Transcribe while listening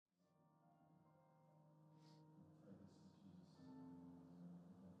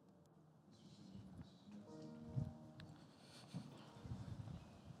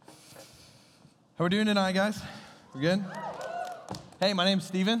How we doing tonight, guys? We good? Hey, my name's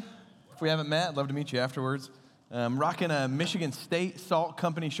Steven. If we haven't met, I'd love to meet you afterwards. I'm rocking a Michigan State Salt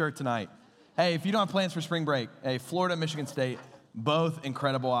Company shirt tonight. Hey, if you don't have plans for spring break, hey, Florida, Michigan State, both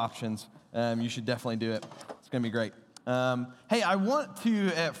incredible options. You should definitely do it. It's going to be great. Hey, I want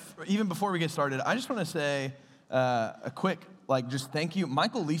to, even before we get started, I just want to say a quick, just thank you.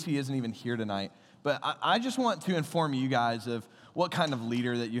 Michael Lisi isn't even here tonight, but I just want to inform you guys of what kind of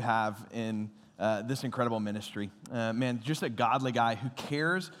leader that you have in this incredible ministry. Man, just a godly guy who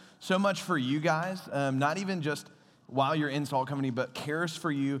cares so much for you guys, not even just while you're in Salt Company, but cares for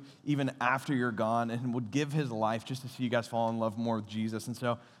you even after you're gone and would give his life just to see you guys fall in love more with Jesus. And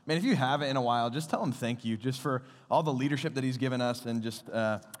so, man, if you haven't in a while, just tell him thank you just for all the leadership that he's given us and just,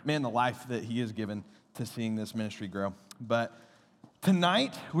 man, the life that he has given to seeing this ministry grow. But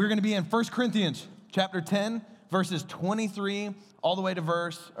tonight, we're going to be in 1 Corinthians chapter 10, verses 23 all the way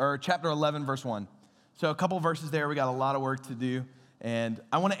to chapter 11, verse 1. So a couple verses there. We got a lot of work to do. And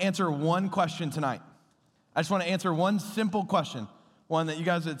I want to answer one question tonight. I just want to answer one simple question. One that you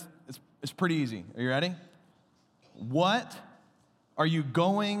guys, it's pretty easy. Are you ready? What are you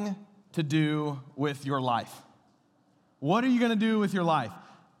going to do with your life? What are you going to do with your life?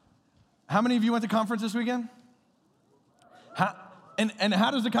 How many of you went to conference this weekend? And how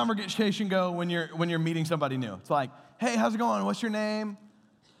does the conversation go when you're meeting somebody new? It's like, hey, how's it going? What's your name?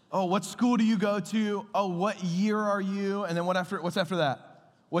 Oh, what school do you go to? Oh, what year are you? And then what's after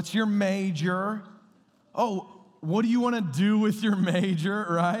that? What's your major? Oh, what do you want to do with your major,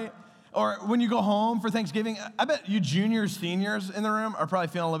 right? Or when you go home for Thanksgiving, I bet you juniors, seniors in the room are probably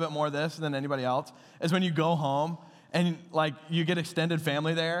feeling a little bit more of this than anybody else, is when you go home and you get extended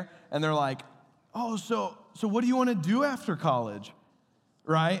family there and they're like, oh, so what do you want to do after college,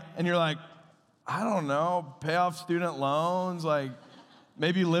 right? And you're like, I don't know, pay off student loans,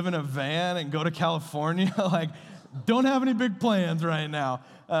 maybe live in a van and go to California, don't have any big plans right now.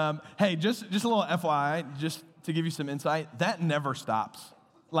 Hey, just a little FYI, just to give you some insight, that never stops,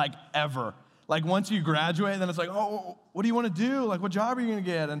 ever. Once you graduate, then it's oh, what do you want to do? What job are you going to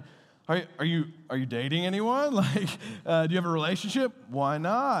get? And are you dating anyone? Do you have a relationship? Why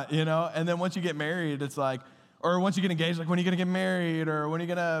not? And then once you get married, it's or once you get engaged, when are you going to get married? Or when are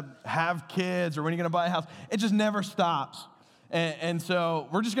you going to have kids? Or when are you going to buy a house? It just never stops. And so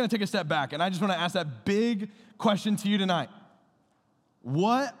we're just going to take a step back. And I just want to ask that big question to you tonight.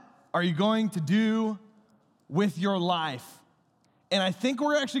 What are you going to do with your life? And I think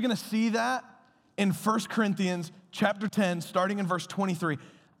we're actually going to see that in 1 Corinthians chapter 10, starting in verse 23.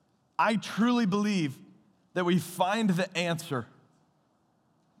 I truly believe that we find the answer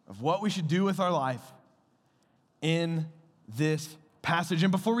of what we should do with our life in this passage.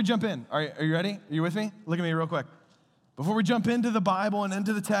 And before we jump in, are you ready? Are you with me? Look at me real quick. Before we jump into the Bible and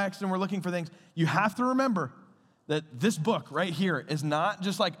into the text and we're looking for things, you have to remember that this book right here is not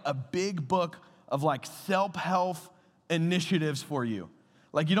just a big book of self-help initiatives for you.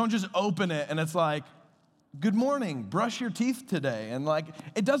 You don't just open it and it's good morning, brush your teeth today. And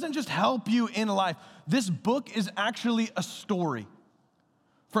it doesn't just help you in life. This book is actually a story.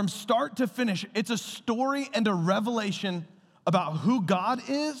 From start to finish, it's a story and a revelation about who God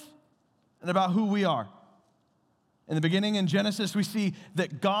is and about who we are. In the beginning, in Genesis, we see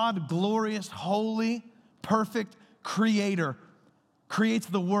that God, glorious, holy, perfect creator, creates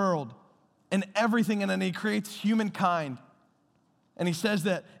the world and everything, and then he creates humankind. And he says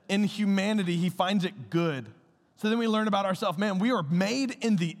that in humanity, he finds it good. So then we learn about ourselves. Man, we are made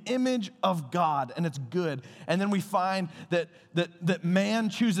in the image of God, and it's good. And then we find that man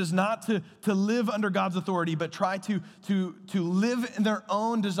chooses not to live under God's authority, but try to live in their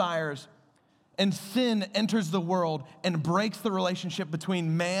own desires. And sin enters the world and breaks the relationship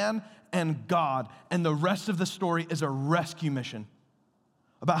between man and God. And the rest of the story is a rescue mission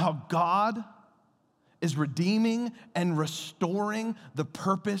about how God is redeeming and restoring the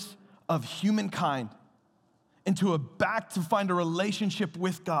purpose of humankind back to find a relationship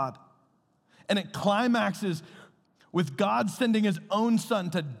with God. And it climaxes with God sending his own son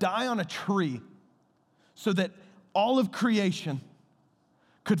to die on a tree so that all of creation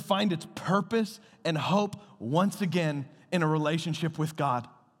could find its purpose and hope once again in a relationship with God.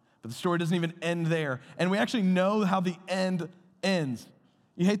 But the story doesn't even end there. And we actually know how the end ends.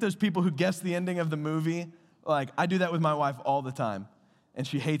 You hate those people who guess the ending of the movie? I do that with my wife all the time, and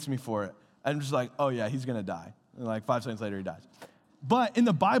she hates me for it. I'm just oh yeah, he's gonna die. And 5 seconds later, he dies. But in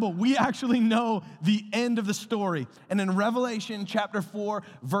the Bible, we actually know the end of the story. And in Revelation chapter 4,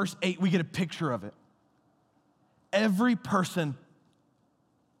 verse 8, we get a picture of it. Every person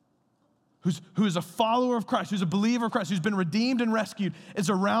who is a follower of Christ, who's a believer of Christ, who's been redeemed and rescued, is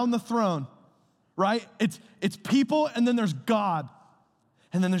around the throne, right? It's people, and then there's God.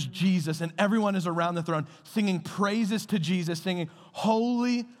 And then there's Jesus, and everyone is around the throne singing praises to Jesus, singing,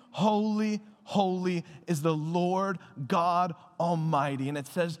 holy, holy, holy is the Lord God Almighty. And it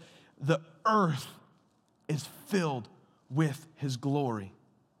says the earth is filled with his glory.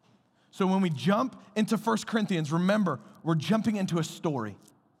 So when we jump into 1 Corinthians, remember, we're jumping into a story.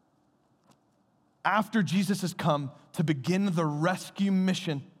 After Jesus has come to begin the rescue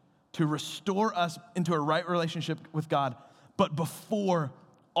mission to restore us into a right relationship with God, but before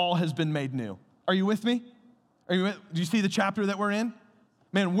all has been made new. Are you with me? Do you see the chapter that we're in?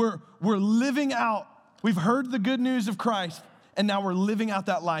 Man, we're living out, we've heard the good news of Christ, and now we're living out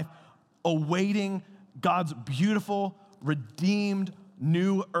that life, awaiting God's beautiful, redeemed,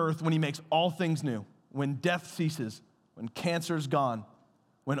 new earth when he makes all things new, when death ceases, when cancer is gone,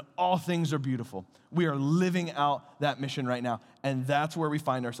 when all things are beautiful. We are living out that mission right now, and that's where we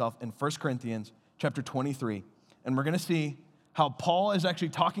find ourselves in 1 Corinthians chapter 23. And we're going to see how Paul is actually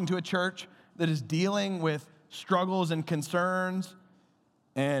talking to a church that is dealing with struggles and concerns.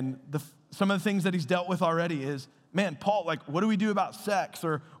 And some of the things that he's dealt with already is, man, Paul, like, what do we do about sex?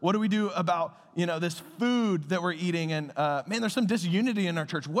 Or what do we do about, this food that we're eating? And man, there's some disunity in our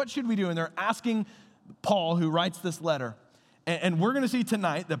church. What should we do? And they're asking Paul, who writes this letter. And we're going to see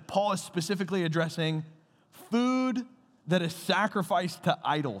tonight that Paul is specifically addressing food that is sacrificed to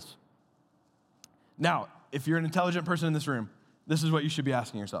idols. Now, if you're an intelligent person in this room, this is what you should be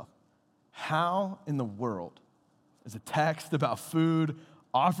asking yourself. How in the world is a text about food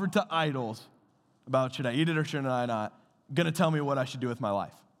offered to idols, about should I eat it or should I not, going to tell me what I should do with my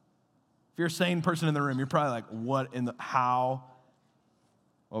life? If you're a sane person in the room, you're probably like, what in the, how?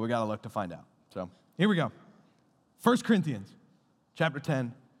 Well, we got to look to find out. So here we go. 1 Corinthians chapter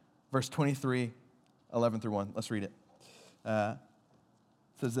 10, verse 23, 11 through 1. Let's read it. It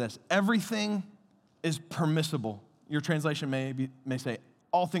says this, everything is permissible. Your translation may say,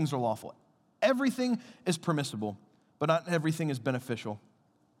 all things are lawful. Everything is permissible, but not everything is beneficial.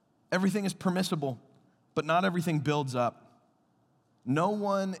 Everything is permissible, but not everything builds up. No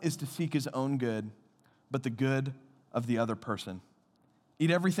one is to seek his own good, but the good of the other person.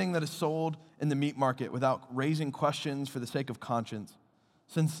 Eat everything that is sold in the meat market without raising questions for the sake of conscience,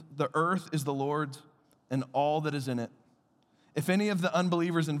 since the earth is the Lord's and all that is in it. If any of the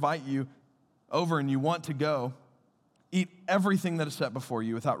unbelievers invite you over and you want to go, eat everything that is set before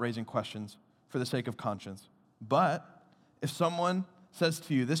you without raising questions for the sake of conscience. But if someone says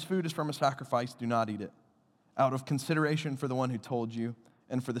to you, this food is from a sacrifice, do not eat it, out of consideration for the one who told you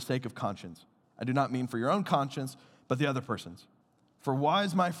and for the sake of conscience. I do not mean for your own conscience, but the other person's. For why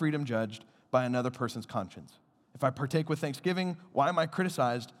is my freedom judged by another person's conscience? If I partake with thanksgiving, why am I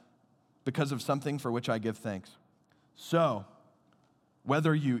criticized because of something for which I give thanks? So,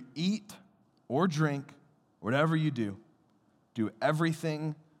 whether you eat or drink, whatever you do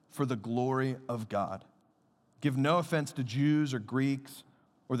everything for the glory of God. Give no offense to Jews or Greeks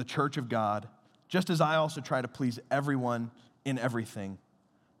or the church of God, just as I also try to please everyone in everything,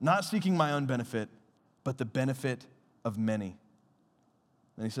 not seeking my own benefit, but the benefit of many.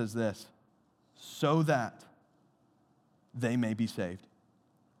 And he says this, so that they may be saved.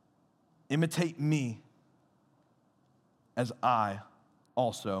 Imitate me as I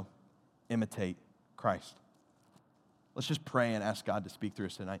also imitate Christ. Let's just pray and ask God to speak through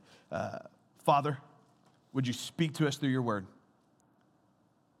us tonight. Father, would you speak to us through your word?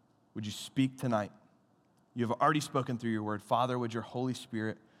 Would you speak tonight? You have already spoken through your word. Father, would your Holy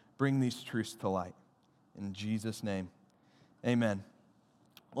Spirit bring these truths to light? In Jesus' name, amen.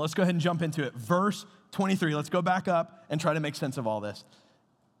 Well, let's go ahead and jump into it. Verse 23, let's go back up and try to make sense of all this.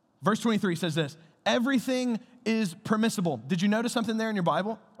 Verse 23 says this, everything is permissible. Did you notice something there in your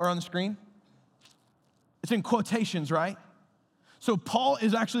Bible or on the screen? It's in quotations, right? So Paul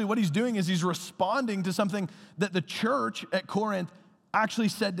is actually, what he's doing is he's responding to something that the church at Corinth actually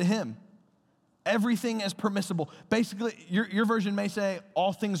said to him. Everything is permissible. Basically, your version may say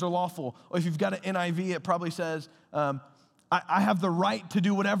all things are lawful. Or if you've got an NIV, it probably says, I have the right to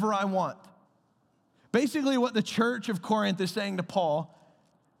do whatever I want. Basically, what the church of Corinth is saying to Paul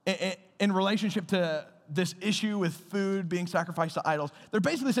in relationship to this issue with food being sacrificed to idols, they're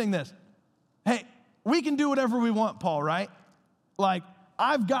basically saying this, hey, we can do whatever we want, Paul, right? Like,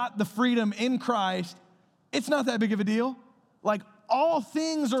 I've got the freedom in Christ. It's not that big of a deal. Like, all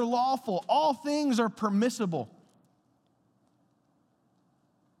things are lawful. All things are permissible.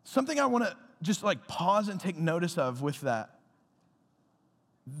 Something I want to just like pause and take notice of with that.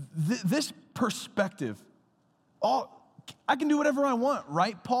 This perspective, I can do whatever I want,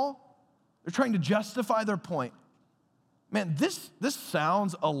 right, Paul? They're trying to justify their point. Man, this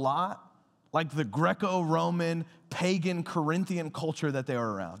sounds a lot like the Greco-Roman, pagan, Corinthian culture that they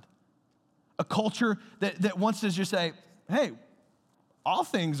were around. A culture that wants to just say, hey, all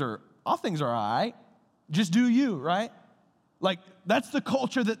things are all right. Just do you, right? Like, that's the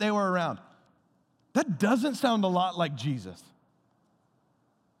culture that they were around. That doesn't sound a lot like Jesus.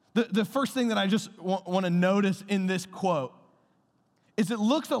 The first thing that I just want to notice in this quote is it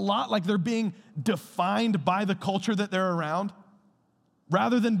looks a lot like they're being defined by the culture that they're around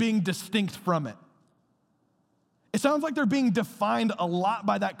rather than being distinct from it. It sounds like they're being defined a lot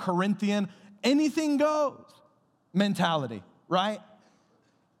by that Corinthian anything goes mentality, right?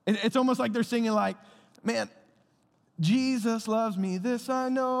 It's almost like they're singing like, man, Jesus loves me, this I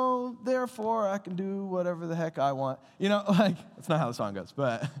know, therefore I can do whatever the heck I want. You know, like, that's not how the song goes,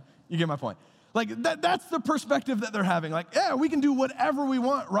 but you get my point. Like, that's the perspective that they're having. Like, yeah, we can do whatever we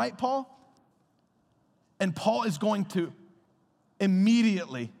want, right, Paul? And Paul is going to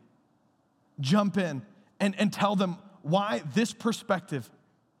immediately jump in and tell them why this perspective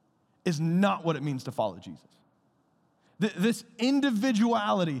is not what it means to follow Jesus. This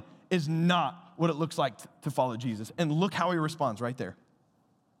individuality is not what it looks like to follow Jesus. And look how he responds right there.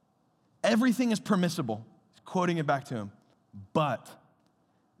 Everything is permissible. He's quoting it back to him. But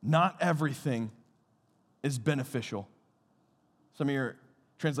not everything is beneficial. Some of your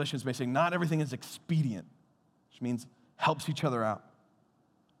translations may say not everything is expedient, which means helps each other out.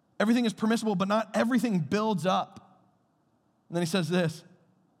 Everything is permissible, but not everything builds up. And then he says this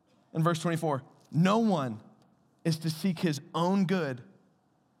in verse 24, no one is to seek his own good,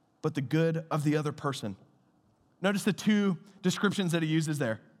 but the good of the other person. Notice the two descriptions that he uses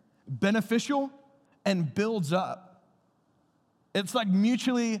there. Beneficial and builds up. It's like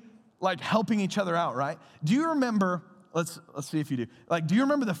mutually like helping each other out, right? Do you remember, let's see if you do. Like, do you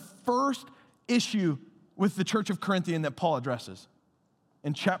remember the first issue with the church of Corinthian that Paul addresses?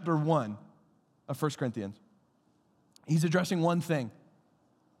 In chapter 1 of 1 Corinthians. He's addressing one thing.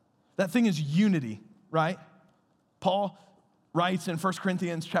 That thing is unity, right? Paul writes in 1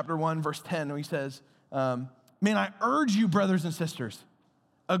 Corinthians chapter 1, verse 10, where he says, man, I urge you, brothers and sisters,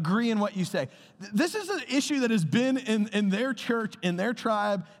 agree in what you say. This is an issue that has been in their church, in their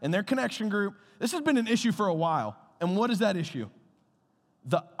tribe, in their connection group. This has been an issue for a while. And what is that issue?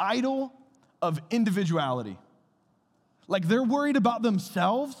 The idol of individuality. Like, they're worried about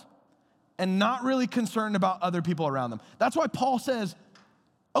themselves and not really concerned about other people around them. That's why Paul says,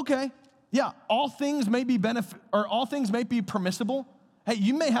 okay, yeah, all things may be permissible. Hey,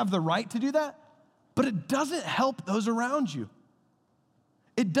 you may have the right to do that, but it doesn't help those around you.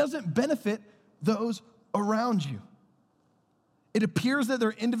 It doesn't benefit those around you. It appears that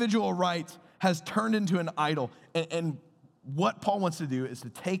their individual rights has turned into an idol. And what Paul wants to do is to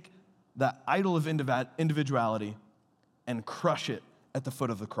take that idol of individuality and crush it at the foot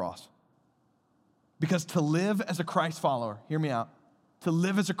of the cross. Because to live as a Christ follower, hear me out, to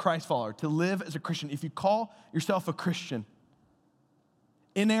live as a Christ follower, to live as a Christian, if you call yourself a Christian,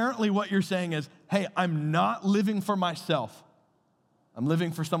 inherently what you're saying is, hey, I'm not living for myself. I'm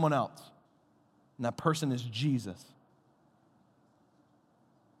living for someone else. And that person is Jesus.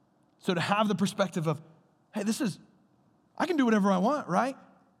 So to have the perspective of, hey, I can do whatever I want, right?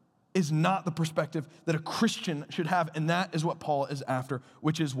 Is not the perspective that a Christian should have, and that is what Paul is after,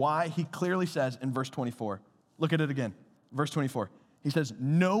 which is why he clearly says in verse 24, look at it again, verse 24. He says,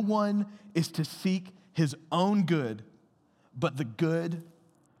 no one is to seek his own good, but the good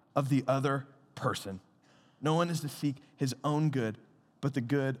of the other person. No one is to seek his own good, but the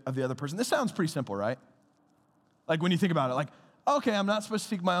good of the other person. This sounds pretty simple, right? Like when you think about it, like, okay, I'm not supposed to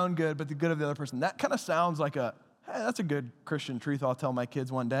seek my own good, but the good of the other person. That kind of sounds like hey, that's a good Christian truth I'll tell my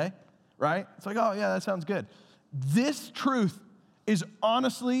kids one day, right? It's like, oh yeah, that sounds good. This truth is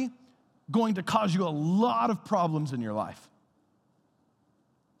honestly going to cause you a lot of problems in your life.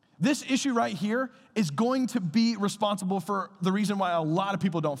 This issue right here is going to be responsible for the reason why a lot of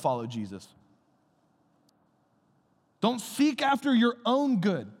people don't follow Jesus. Don't seek after your own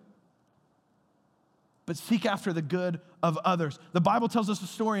good, but seek after the good of others. The Bible tells us a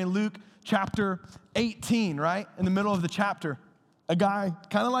story in Luke chapter 18, right? In the middle of the chapter, a guy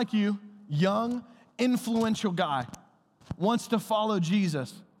kind of like you, young, influential guy, wants to follow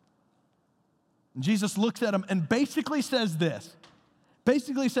Jesus. And Jesus looks at him and basically says this.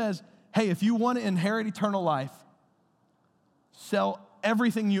 Basically says, hey, if you want to inherit eternal life, sell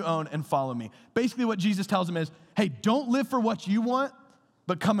everything you own and follow me. Basically what Jesus tells him is, hey, don't live for what you want,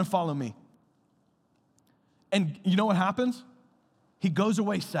 but come and follow me. And you know what happens? He goes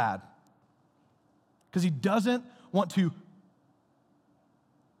away sad because he doesn't want to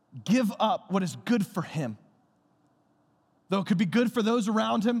give up what is good for him. though it could be good for those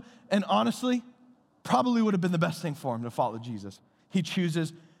around him, and honestly, probably would have been the best thing for him to follow Jesus. He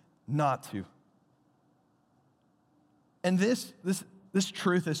chooses not to. And this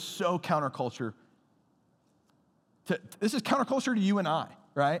truth is so counterculture. This is counterculture to you and I,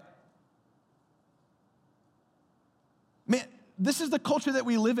 right? Man, this is the culture that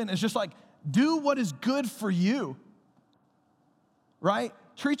we live in. It's just like, do what is good for you, right?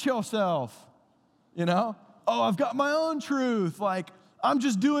 Treat yourself, you know? Oh, I've got my own truth. Like, I'm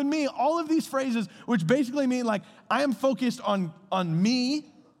just doing me. All of these phrases, which basically mean like, I am focused on me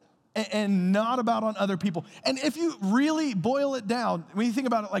and not about on other people. And if you really boil it down, when you think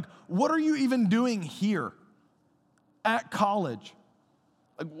about it, like, what are you even doing here at college?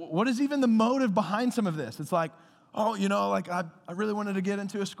 Like, what is even the motive behind some of this? It's like, oh, you know, like I really wanted to get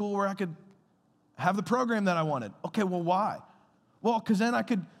into a school where I could have the program that I wanted. Okay, well, why? Well, because then I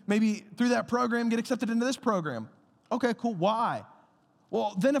could maybe through that program get accepted into this program. Okay, cool, why?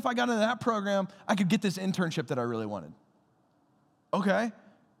 Well, then if I got into that program, I could get this internship that I really wanted. Okay,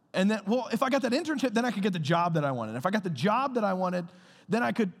 and then, well, if I got that internship, then I could get the job that I wanted. If I got the job that I wanted, then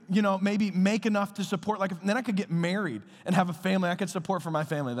I could, you know, maybe make enough to support, then I could get married and have a family. I could support for my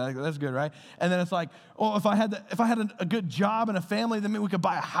family. That's good, right? And then it's like, well, if I had a good job and a family, then maybe we could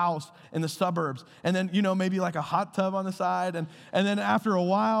buy a house in the suburbs. And then, you know, maybe like a hot tub on the side. And then after a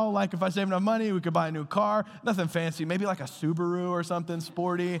while, like if I save enough money, we could buy a new car. Nothing fancy, maybe like a Subaru or something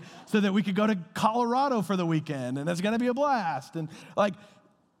sporty so that we could go to Colorado for the weekend. And that's going to be a blast. And like,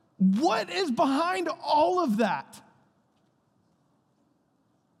 what is behind all of that?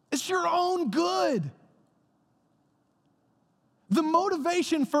 It's your own good. The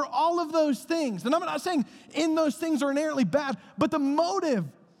motivation for all of those things, and I'm not saying in those things are inherently bad, but the motive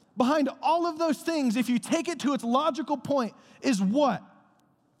behind all of those things, if you take it to its logical point, is what?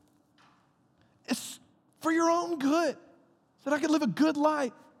 It's for your own good, so that I can live a good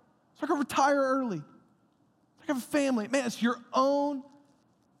life, so I can retire early, so I can have a family. Man, it's your own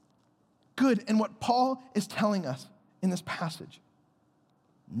good. And what Paul is telling us in this passage,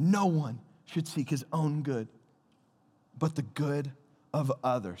 no one should seek his own good, but the good of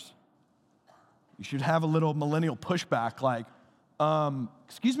others. You should have a little millennial pushback like,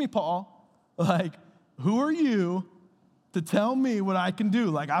 excuse me, Paul, like, who are you to tell me what I can do?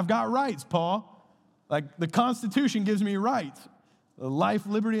 Like, I've got rights, Paul. Like, the Constitution gives me rights. The life,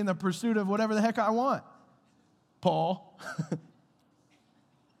 liberty, and the pursuit of whatever the heck I want, Paul.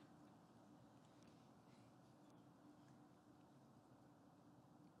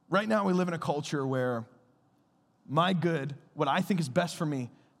 Right now, we live in a culture where my good, what I think is best for me,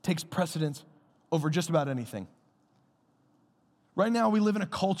 takes precedence over just about anything. Right now, we live in a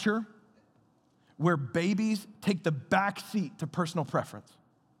culture where babies take the back seat to personal preference.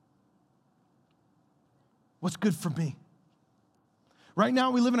 What's good for me? Right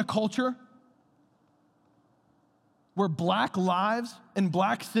now, we live in a culture where black lives and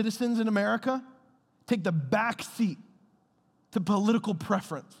black citizens in America take the back seat to political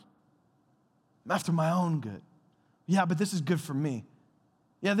preference. I'm after my own good. Yeah, but this is good for me.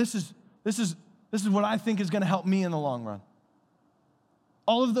 Yeah, this is what I think is going to help me in the long run.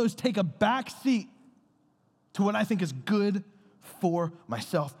 All of those take a back seat to what I think is good for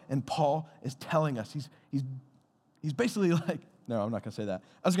myself. And Paul is telling us, he's basically like, no, I'm not going to say that.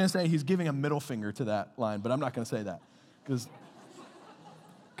 I was going to say he's giving a middle finger to that line, but I'm not going to say that because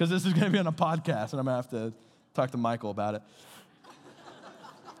this is going to be on a podcast and I'm going to have to talk to Michael about it.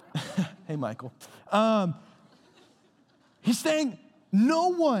 Hey, Michael. He's saying no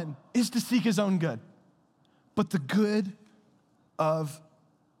one is to seek his own good, but the good of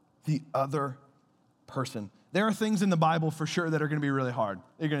the other person. There are things in the Bible for sure that are going to be really hard.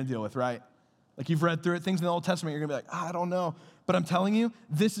 You're going to deal with, right? Like you've read through it, things in the Old Testament, you're going to be like, I don't know. But I'm telling you,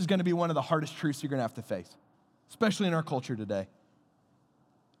 this is going to be one of the hardest truths you're going to have to face, especially in our culture today.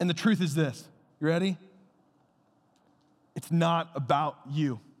 And the truth is this. You ready? It's not about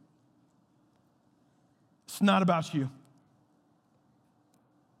you. It's not about you.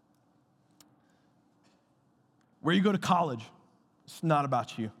 Where you go to college, it's not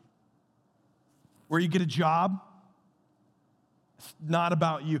about you. Where you get a job, it's not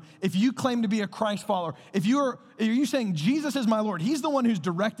about you. If you claim to be a Christ follower, if you're saying Jesus is my Lord, he's the one who's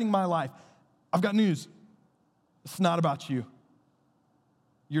directing my life, I've got news. It's not about you.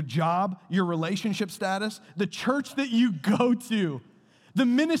 Your job, your relationship status, the church that you go to, the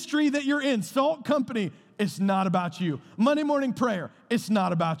ministry that you're in, Salt Company, it's not about you. Monday morning prayer, it's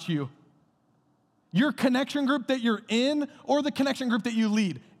not about you. Your connection group that you're in or the connection group that you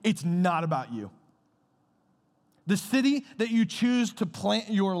lead, it's not about you. The city that you choose to plant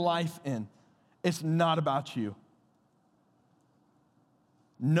your life in, it's not about you.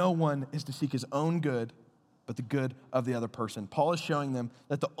 No one is to seek his own good, but the good of the other person. Paul is showing them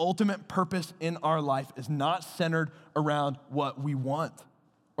that the ultimate purpose in our life is not centered around what we want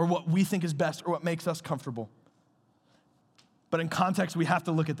or what we think is best or what makes us comfortable. But in context, we have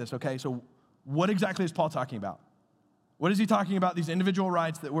to look at this, okay? So what exactly is Paul talking about? What is he talking about, these individual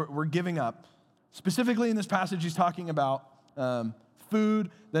rights that we're giving up? Specifically in this passage, he's talking about food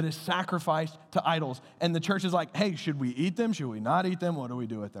that is sacrificed to idols. And the church is like, hey, should we eat them? Should we not eat them? What do we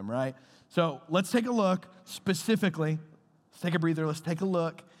do with them, right? So let's take a look specifically. Let's take a breather. Let's take a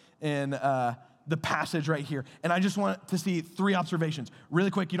look in the passage right here. And I just want to see 3 observations.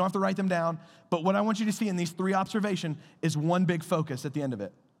 Really quick, you don't have to write them down. But what I want you to see in these 3 observations is one big focus at the end of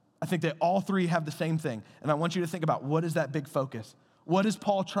it. I think that all 3 have the same thing. And I want you to think about, what is that big focus? What is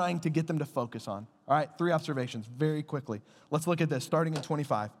Paul trying to get them to focus on? All right, 3 observations very quickly. Let's look at this, starting in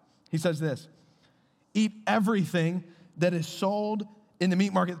 25. He says this: eat everything that is sold in the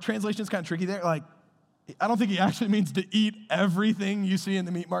meat market. The translation is kind of tricky there. Like, I don't think he actually means to eat everything you see in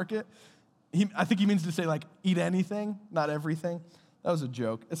the meat market. I think he means to say, like, eat anything, not everything. That was a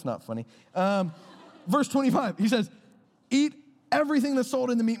joke. It's not funny. Verse 25, he says, eat everything that's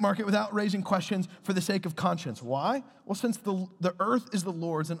sold in the meat market without raising questions for the sake of conscience. Why? Well, since the earth is the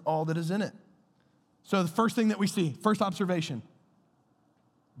Lord's and all that is in it. So the first thing that we see, first observation,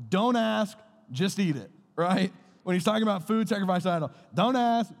 don't ask, just eat it, right? When he's talking about food sacrificed to idol, don't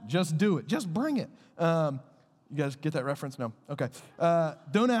ask, just do it. Just bring it. You guys get that reference? No? Okay.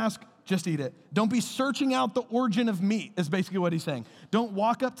 Don't ask, just eat it. Don't be searching out the origin of meat, is basically what he's saying. Don't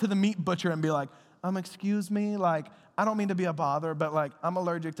walk up to the meat butcher and be like, excuse me, like, I don't mean to be a bother, but like, I'm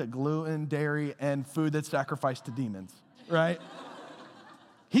allergic to gluten, dairy, and food that's sacrificed to demons, right?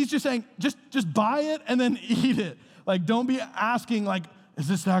 He's just saying, just buy it and then eat it. Like, don't be asking, like, is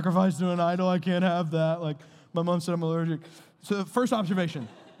this sacrificed to an idol? I can't have that. Like, my mom said I'm allergic. So the first observation,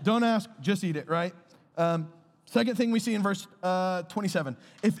 don't ask, just eat it, right? Second thing we see in verse 27,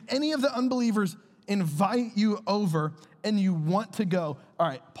 if any of the unbelievers invite you over and you want to go, all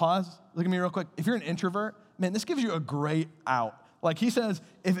right, pause, look at me real quick. If you're an introvert, man, this gives you a great out. Like he says,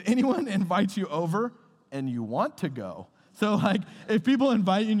 if anyone invites you over and you want to go. So like, if people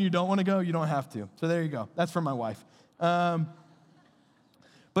invite you and you don't want to go, you don't have to. So there you go. That's from my wife. But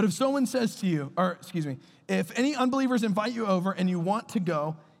if someone says to you, if any unbelievers invite you over and you want to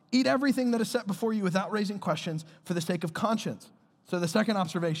go, eat everything that is set before you without raising questions for the sake of conscience. So the second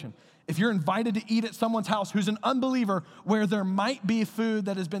observation, if you're invited to eat at someone's house who's an unbeliever where there might be food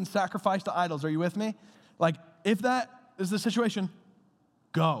that has been sacrificed to idols, are you with me? Like, if that is the situation,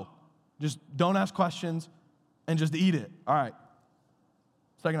 go. Just don't ask questions and just eat it. All right.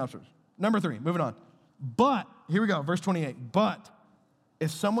 Second observation. Number 3, moving on. But, here we go, verse 28. But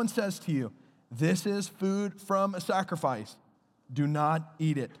if someone says to you, this is food from a sacrifice, do not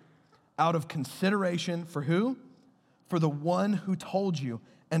eat it. Out of consideration for who? For the one who told you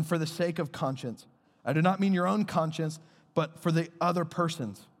and for the sake of conscience. I do not mean your own conscience, but for the other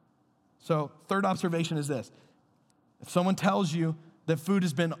person's. So third observation is this. If someone tells you that food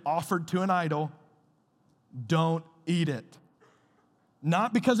has been offered to an idol, don't eat it.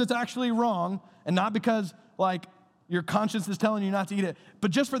 Not because it's actually wrong and not because like your conscience is telling you not to eat it, but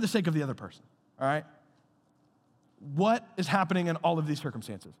just for the sake of the other person, all right? What is happening in all of these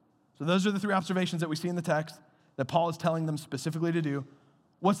circumstances? So those are the 3 observations that we see in the text that Paul is telling them specifically to do.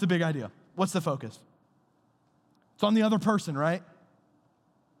 What's the big idea? What's the focus? It's on the other person, right?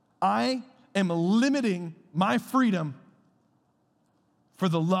 I am limiting my freedom for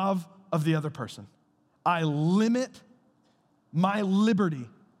the love of the other person. I limit my liberty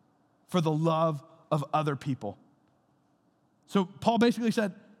for the love of other people. So Paul basically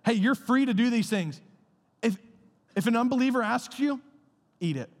said, hey, you're free to do these things. If an unbeliever asks you,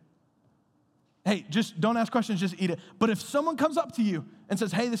 eat it. Hey, just don't ask questions, just eat it. But if someone comes up to you and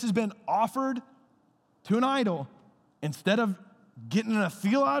says, hey, this has been offered to an idol, instead of getting in a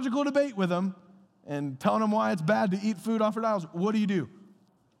theological debate with them and telling them why it's bad to eat food offered to idols, what do?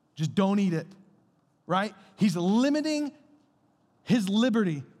 Just don't eat it, right? He's limiting his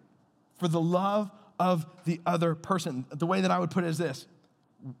liberty for the love of the other person. The way that I would put it is this.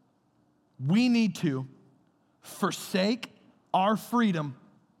 We need to forsake our freedom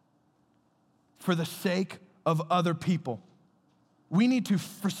for the sake of other people. We need to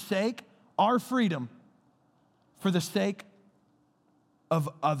forsake our freedom for the sake of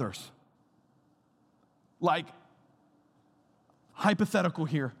others. Like, hypothetical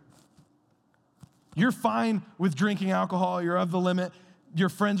here. You're fine with drinking alcohol, you're of the limit, your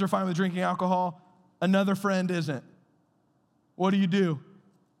friends are fine with drinking alcohol, another friend isn't. What do?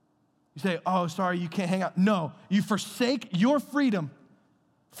 You say, oh, sorry, you can't hang out. No, you forsake your freedom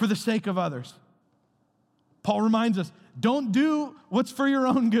for the sake of others. Paul reminds us, don't do what's for your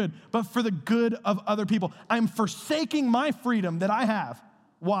own good, but for the good of other people. I'm forsaking my freedom that I have.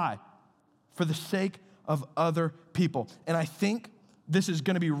 Why? For the sake of other people. And I think this is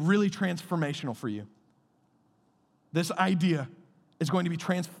going to be really transformational for you. This idea is going to be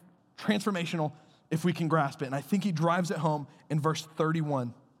transformational if we can grasp it. And I think he drives it home in verse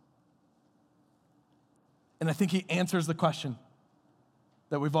 31. And I think he answers the question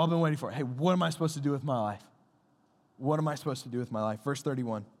that we've all been waiting for. Hey, what am I supposed to do with my life? What am I supposed to do with my life? Verse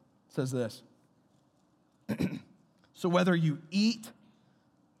 31 says this. So whether you eat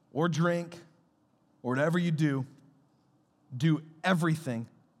or drink or whatever you do everything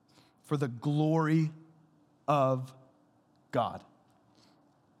for the glory of God.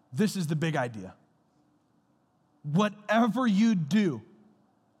 This is the big idea. Whatever you do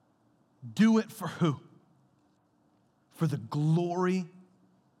it for who? For the glory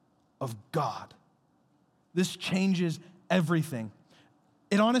of God. This changes everything.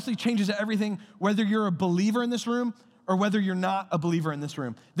 It honestly changes everything, whether you're a believer in this room or whether you're not a believer in this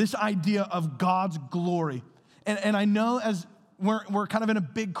room. This idea of God's glory. And I know as we're kind of in a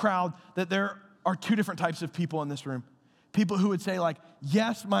big crowd that there are two different types of people in this room. People who would say like,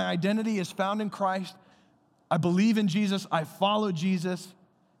 yes, my identity is found in Christ. I believe in Jesus. I follow Jesus.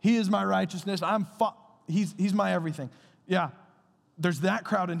 He is my righteousness. He's my everything. Yeah, there's that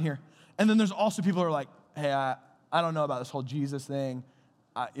crowd in here. And then there's also people who are like, hey, I don't know about this whole Jesus thing.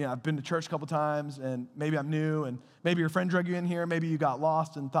 I've been to church a couple times, and maybe I'm new, and maybe your friend drug you in here. Maybe you got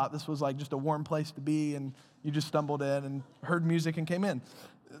lost and thought this was like just a warm place to be, and you just stumbled in and heard music and came in.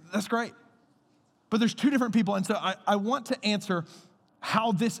 That's great. But there's two different people, and so I want to answer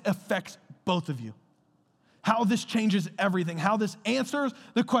how this affects both of you, how this changes everything, how this answers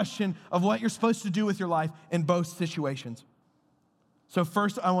the question of what you're supposed to do with your life in both situations. So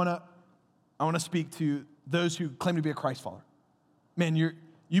first, I want to speak to those who claim to be a Christ follower. Man,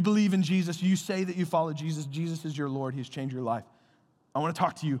 you believe in Jesus. You say that you follow Jesus. Jesus is your Lord. He's changed your life. I want to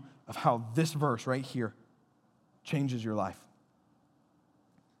talk to you of how this verse right here changes your life.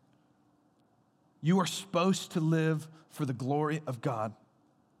 You are supposed to live for the glory of God.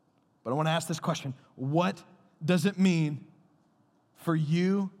 But I want to ask this question. What does it mean for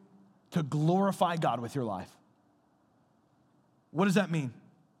you to glorify God with your life? What does that mean?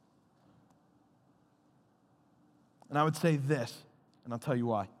 And I would say this, and I'll tell you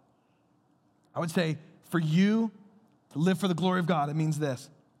why. I would say for you to live for the glory of God, it means this.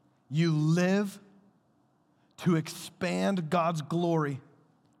 You live to expand God's glory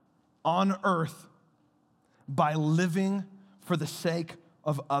on earth by living for the sake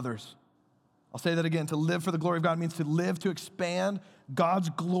of others. I'll say that again. To live for the glory of God means to live to expand God's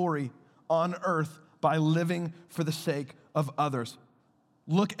glory on earth by living for the sake of others.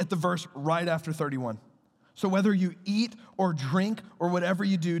 Look at the verse right after 31. So whether you eat or drink or whatever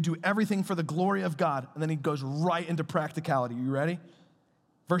you do everything for the glory of God. And then he goes right into practicality. You ready?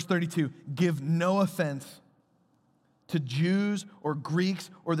 Verse 32, give no offense to Jews or Greeks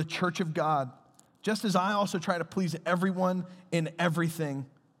or the church of God, just as I also try to please everyone in everything,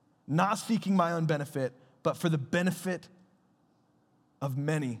 not seeking my own benefit, but for the benefit of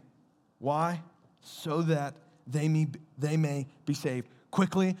many. Why? So that they may be saved.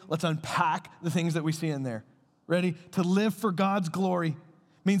 Quickly, let's unpack the things that we see in there. Ready? To live for God's glory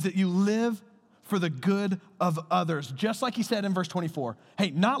means that you live for the good of others. Just like he said in verse 24.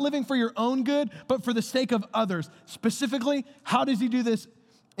 Hey, not living for your own good, but for the sake of others. Specifically, how does he do this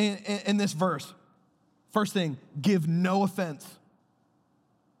in this verse? First thing, give no offense.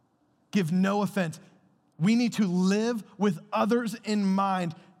 Give no offense. We need to live with others in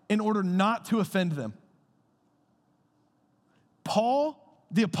mind in order not to offend them. Paul,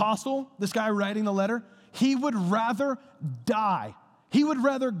 the apostle, this guy writing the letter, he would rather die. He would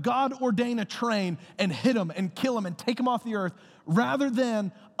rather God ordain a train and hit him and kill him and take him off the earth rather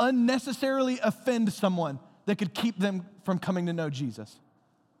than unnecessarily offend someone that could keep them from coming to know Jesus.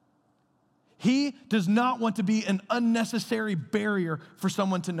 He does not want to be an unnecessary barrier for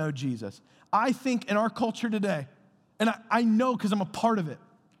someone to know Jesus. I think in our culture today, and I know because I'm a part of it,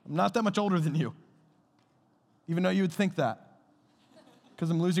 I'm not that much older than you, even though you would think that, because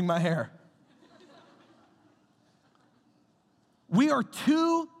I'm losing my hair. We are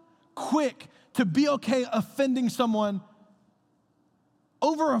too quick to be okay offending someone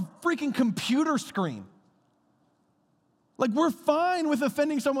over a freaking computer screen. Like, we're fine with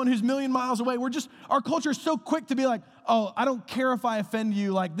offending someone who's a million miles away. Our culture is so quick to be like, oh, I don't care if I offend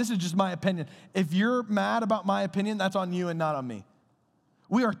you. Like, this is just my opinion. If you're mad about my opinion, that's on you and not on me.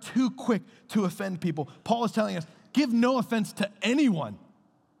 We are too quick to offend people. Paul is telling us, give no offense to anyone.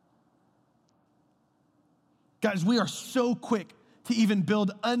 Guys, we are so quick to even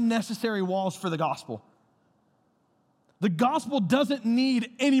build unnecessary walls for the gospel. The gospel doesn't need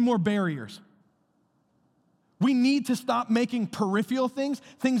any more barriers. We need to stop making peripheral things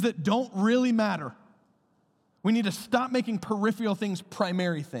that don't really matter. We need to stop making peripheral things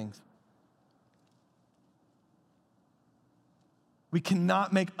primary things. We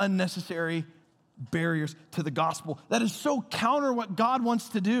cannot make unnecessary barriers to the gospel. That is so counter what God wants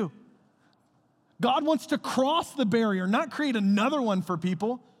to do. God wants to cross the barrier, not create another one for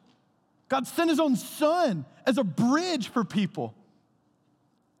people. God sent his own son as a bridge for people.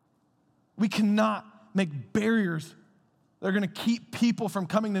 We cannot make barriers that are going to keep people from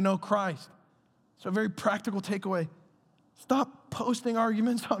coming to know Christ. So a very practical takeaway, stop posting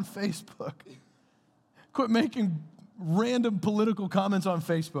arguments on Facebook. Quit making random political comments on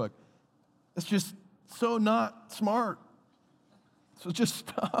Facebook. It's just so not smart. So just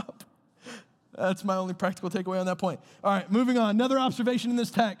stop. That's my only practical takeaway on that point. All right, moving on. Another observation in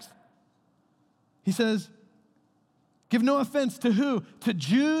this text. He says, give no offense to who? To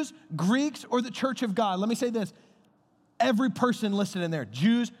Jews, Greeks, or the church of God. Let me say this. Every person listed in there,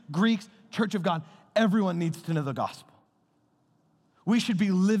 Jews, Greeks, church of God, everyone needs to know the gospel. We should be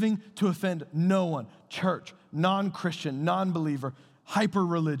living to offend no one. Church, non-Christian, non-believer,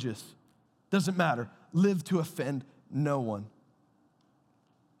 hyper-religious. Doesn't matter. Live to offend no one.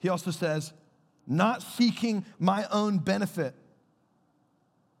 He also says, not seeking my own benefit,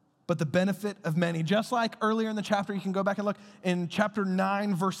 but the benefit of many. Just like earlier in the chapter, you can go back and look in chapter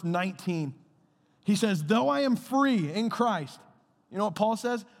 9, verse 19. He says, though I am free in Christ, you know what Paul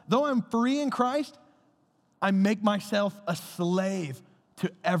says? Though I'm free in Christ, I make myself a slave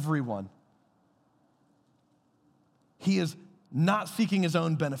to everyone. He is not seeking his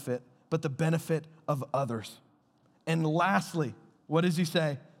own benefit, but the benefit of others. And lastly, what does he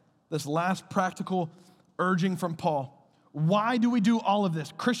say? This last practical urging from Paul. Why do we do all of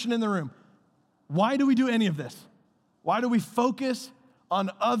this? Christian in the room, why do we do any of this? Why do we focus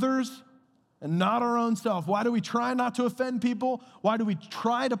on others and not our own self? Why do we try not to offend people? Why do we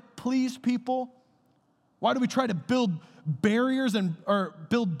try to please people? Why do we try to build barriers or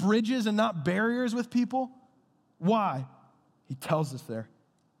build bridges and not barriers with people? Why? He tells us there.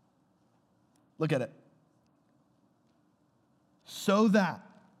 Look at it. So that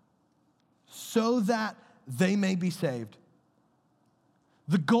they may be saved.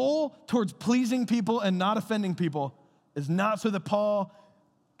 The goal towards pleasing people and not offending people is not so that Paul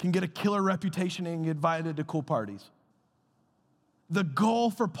can get a killer reputation and get invited to cool parties. The goal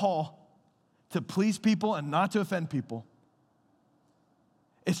for Paul to please people and not to offend people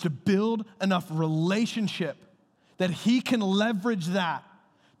is to build enough relationship that he can leverage that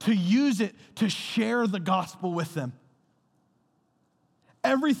to use it to share the gospel with them.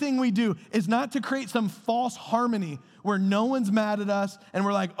 Everything we do is not to create some false harmony where no one's mad at us and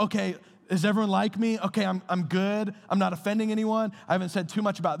we're like, okay, does everyone like me? Okay, I'm good. I'm not offending anyone. I haven't said too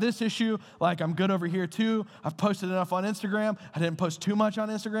much about this issue. Like, I'm good over here too. I've posted enough on Instagram. I didn't post too much on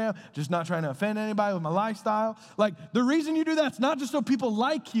Instagram, just not trying to offend anybody with my lifestyle. Like, the reason you do that's not just so people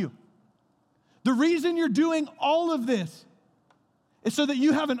like you. The reason you're doing all of this is so that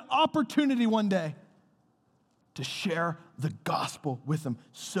you have an opportunity one day to share the gospel with them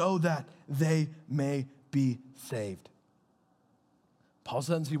so that they may be saved. Paul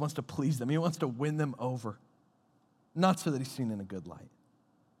says he wants to please them. He wants to win them over, not so that he's seen in a good light.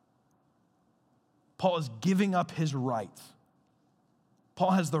 Paul is giving up his rights.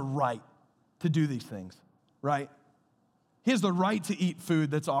 Paul has the right to do these things, right? He has the right to eat food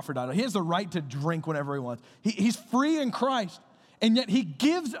that's offered out. He has the right to drink whenever he wants. He's free in Christ, and yet he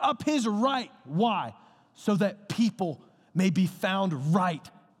gives up his right. Why? So that people may be found right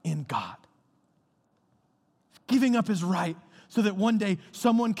in God. Giving up his right so that one day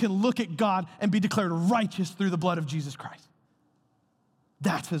someone can look at God and be declared righteous through the blood of Jesus Christ.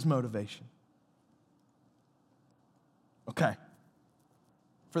 That's his motivation. Okay.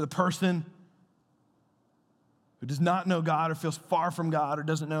 For the person who does not know God or feels far from God or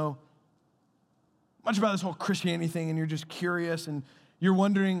doesn't know much about this whole Christianity thing, and you're just curious and you're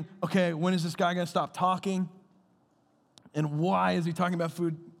wondering, okay, when is this guy going to stop talking? And why is he talking about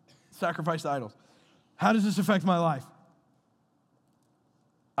food sacrificed to idols? How does this affect my life?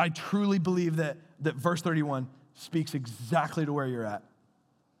 I truly believe that verse 31 speaks exactly to where you're at.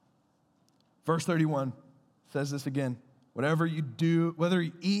 Verse 31 says this again. Whatever you do, whether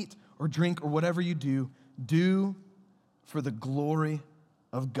you eat or drink or whatever you do for the glory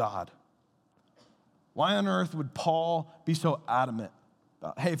of God. Why on earth would Paul be so adamant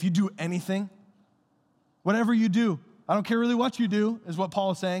about, hey, if you do anything, whatever you do, I don't care really what you do, is what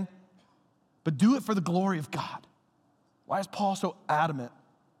Paul is saying. but do it for the glory of God. Why is Paul so adamant?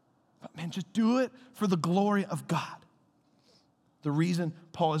 But man, just do it for the glory of God. The reason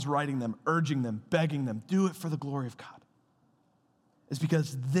Paul is writing them, urging them, begging them, do it for the glory of God, is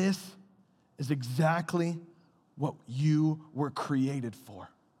because this is exactly what you were created for.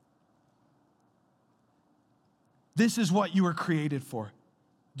 This is what you were created for,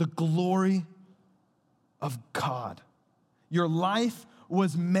 the glory of God. Your life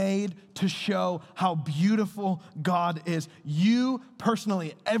was made to show how beautiful God is. You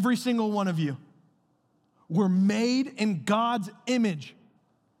personally, every single one of you, were made in God's image.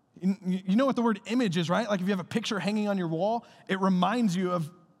 You know what the word image is, right? Like if you have a picture hanging on your wall, it reminds you of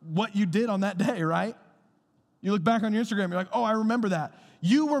what you did on that day, right? You look back on your Instagram, you're like, oh, I remember that.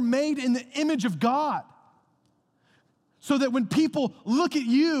 You were made in the image of God. So that when people look at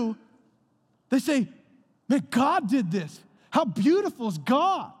you, they say, man, God did this. How beautiful is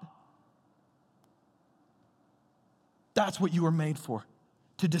God? That's what you were made for,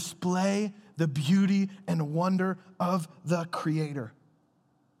 to display the beauty and wonder of the Creator.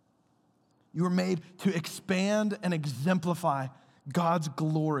 You were made to expand and exemplify God's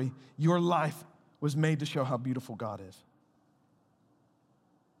glory. Your life was made to show how beautiful God is.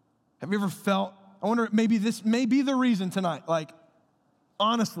 Have you ever felt, I wonder, maybe this may be the reason tonight, like,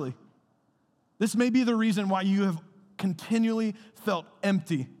 honestly, this may be the reason why you have continually felt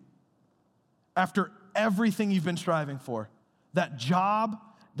empty after everything you've been striving for. That job,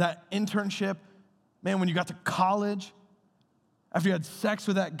 that internship, man, when you got to college, after you had sex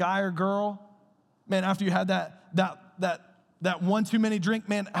with that guy or girl, man, after you had that one too many drink,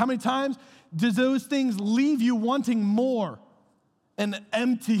 man, how many times does those things leave you wanting more and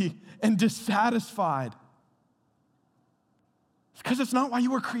empty and dissatisfied? It's because it's not why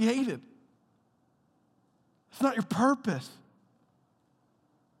you were created. It's not your purpose.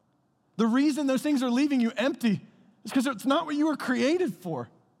 The reason those things are leaving you empty is because it's not what you were created for.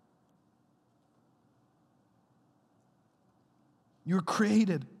 You were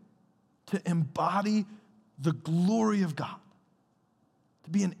created to embody the glory of God, to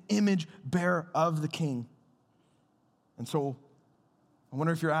be an image bearer of the King. And so I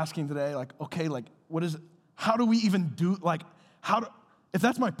wonder if you're asking today, like, okay, like, what is it? How do we even do, like, if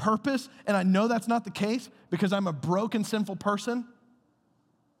that's my purpose, and I know that's not the case because I'm a broken, sinful person,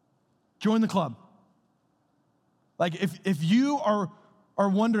 join the club. Like, if you are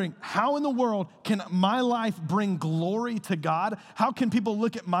wondering, how in the world can my life bring glory to God? How can people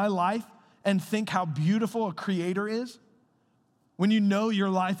look at my life and think how beautiful a Creator is when you know your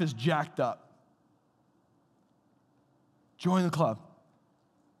life is jacked up? Join the club.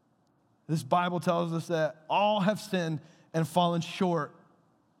 This Bible tells us that all have sinned and fallen short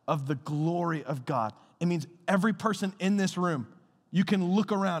of the glory of God. It means every person in this room, you can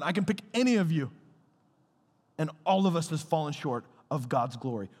look around, I can pick any of you, and all of us has fallen short of God's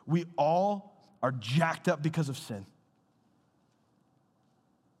glory. We all are jacked up because of sin.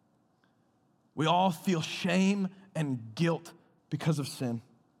 We all feel shame and guilt because of sin.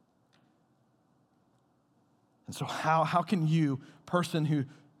 And so how can you, person who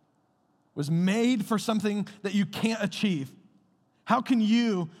was made for something that you can't achieve, how can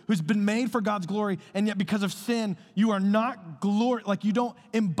you, who's been made for God's glory, and yet because of sin, you are not glory, like you don't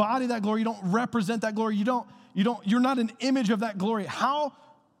embody that glory, you don't represent that glory, you're not an image of that glory. How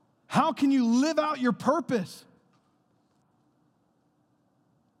can you live out your purpose?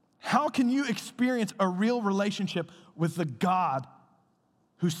 How can you experience a real relationship with the God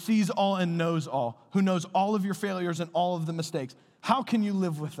who sees all and knows all, who knows all of your failures and all of the mistakes? How can you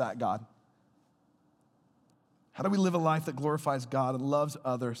live with that God? How do we live a life that glorifies God and loves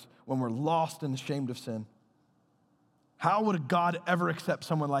others when we're lost and ashamed of sin? How would God ever accept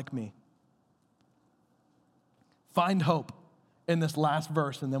someone like me? Find hope in this last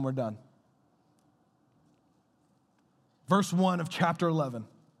verse, and then we're done. Verse 1 of chapter 11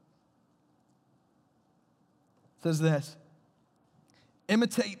 says this: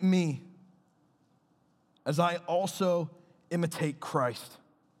 imitate me as I also imitate Christ.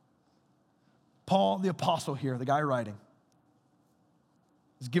 Paul, the apostle here, the guy writing,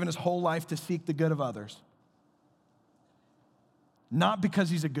 has given his whole life to seek the good of others. Not because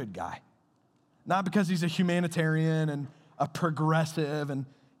he's a good guy, not because he's a humanitarian and a progressive and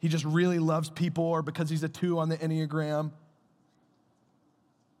he just really loves people, or because he's a 2 on the Enneagram.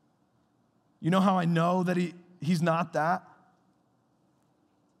 You know how I know that he's not that?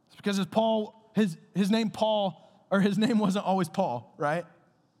 It's because his name Paul, or his name wasn't always Paul, right?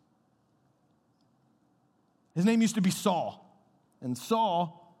 His name used to be Saul. And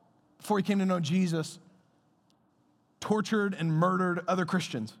Saul, before he came to know Jesus, tortured and murdered other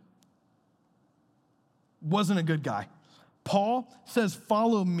Christians. wasn't a good guy. Paul says,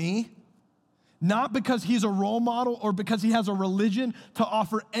 follow me, not because he's a role model or because he has a religion to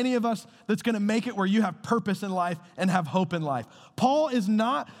offer any of us that's gonna make it where you have purpose in life and have hope in life. Paul is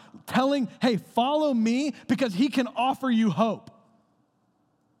not telling, hey, follow me because he can offer you hope.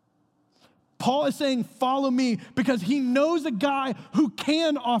 Paul is saying, follow me because he knows a guy who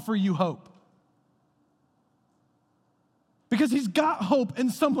can offer you hope. Because he's got hope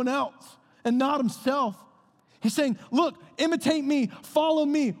in someone else and not himself. He's saying, look, imitate me, follow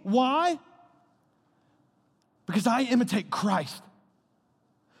me. Why? Because I imitate Christ.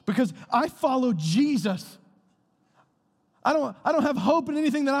 Because I follow Jesus. I don't have hope in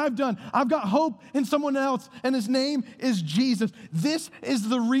anything that I've done. I've got hope in someone else, and his name is Jesus. This is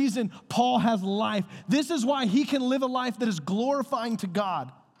the reason Paul has life. This is why he can live a life that is glorifying to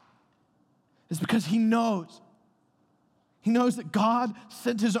God. It's because he knows. He knows that God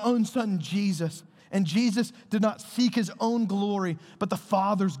sent his own son, Jesus, and Jesus did not seek his own glory, but the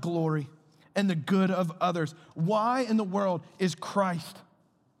Father's glory and the good of others. Why in the world is Christ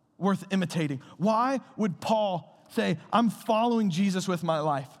worth imitating? Why would Paul say, I'm following Jesus with my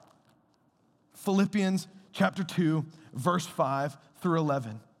life? Philippians chapter 2, verse 5 through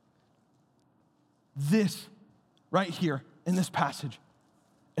 11. This right here in this passage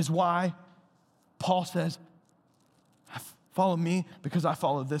is why Paul says, follow me because I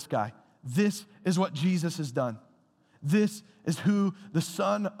follow this guy. This is what Jesus has done. This is who the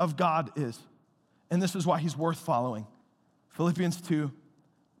Son of God is. And this is why he's worth following. Philippians 2,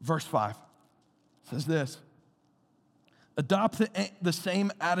 verse 5 says this: adopt the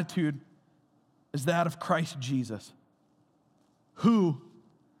same attitude as that of Christ Jesus, who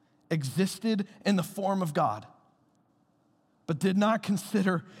existed in the form of God, but did not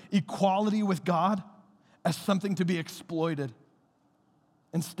consider equality with God as something to be exploited.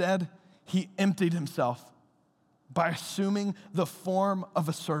 Instead, he emptied himself by assuming the form of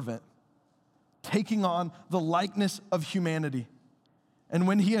a servant, taking on the likeness of humanity. And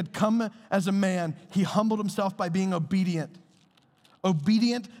when he had come as a man, he humbled himself by being obedient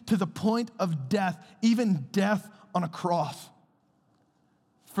to the point of death, even death on a cross.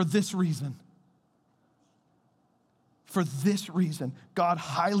 For this reason, God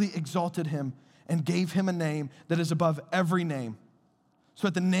highly exalted him and gave him a name that is above every name. So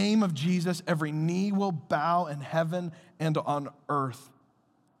at the name of Jesus, every knee will bow in heaven and on earth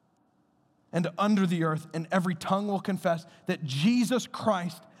and under the earth, and every tongue will confess that Jesus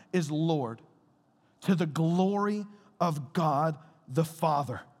Christ is Lord, to the glory of God the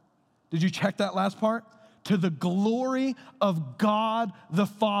Father. Did you check that last part? To the glory of God the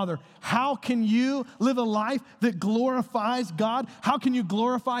Father. How can you live a life that glorifies God? How can you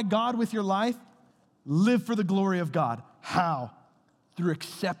glorify God with your life? Live for the glory of God. How? Through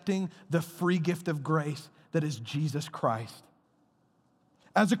accepting the free gift of grace that is Jesus Christ.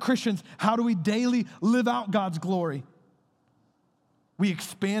 As a Christians, how do we daily live out God's glory? We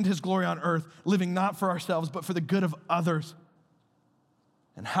expand his glory on earth, living not for ourselves, but for the good of others.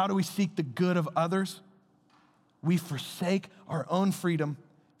 And how do we seek the good of others? We forsake our own freedom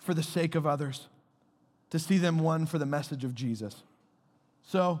for the sake of others, to see them won for the message of Jesus.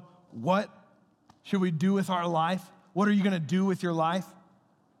 So, what should we do with our life? What are you going to do with your life?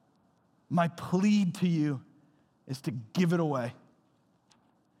 My plea to you is to give it away.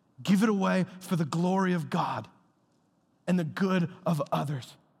 Give it away for the glory of God and the good of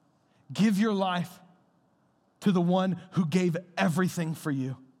others. Give your life to the one who gave everything for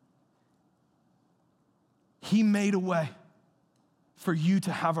you. He made a way for you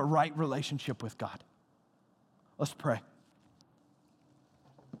to have a right relationship with God. Let's pray.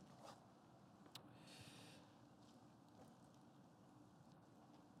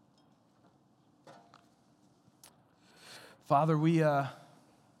 Father, we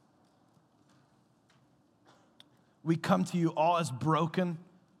come to you all as broken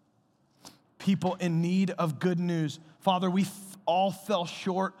people in need of good news. Father, we all fell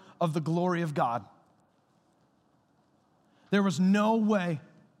short of the glory of God. There was no way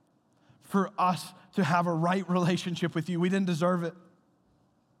for us to have a right relationship with you. We didn't deserve it.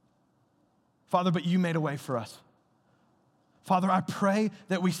 Father, but you made a way for us. Father, I pray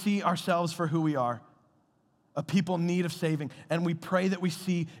that we see ourselves for who we are, a people in need of saving, and we pray that we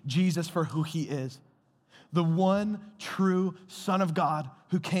see Jesus for who he is, the one true Son of God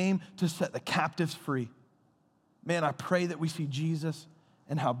who came to set the captives free. Man, I pray that we see Jesus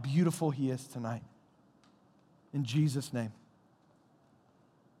and how beautiful he is tonight. In Jesus' name.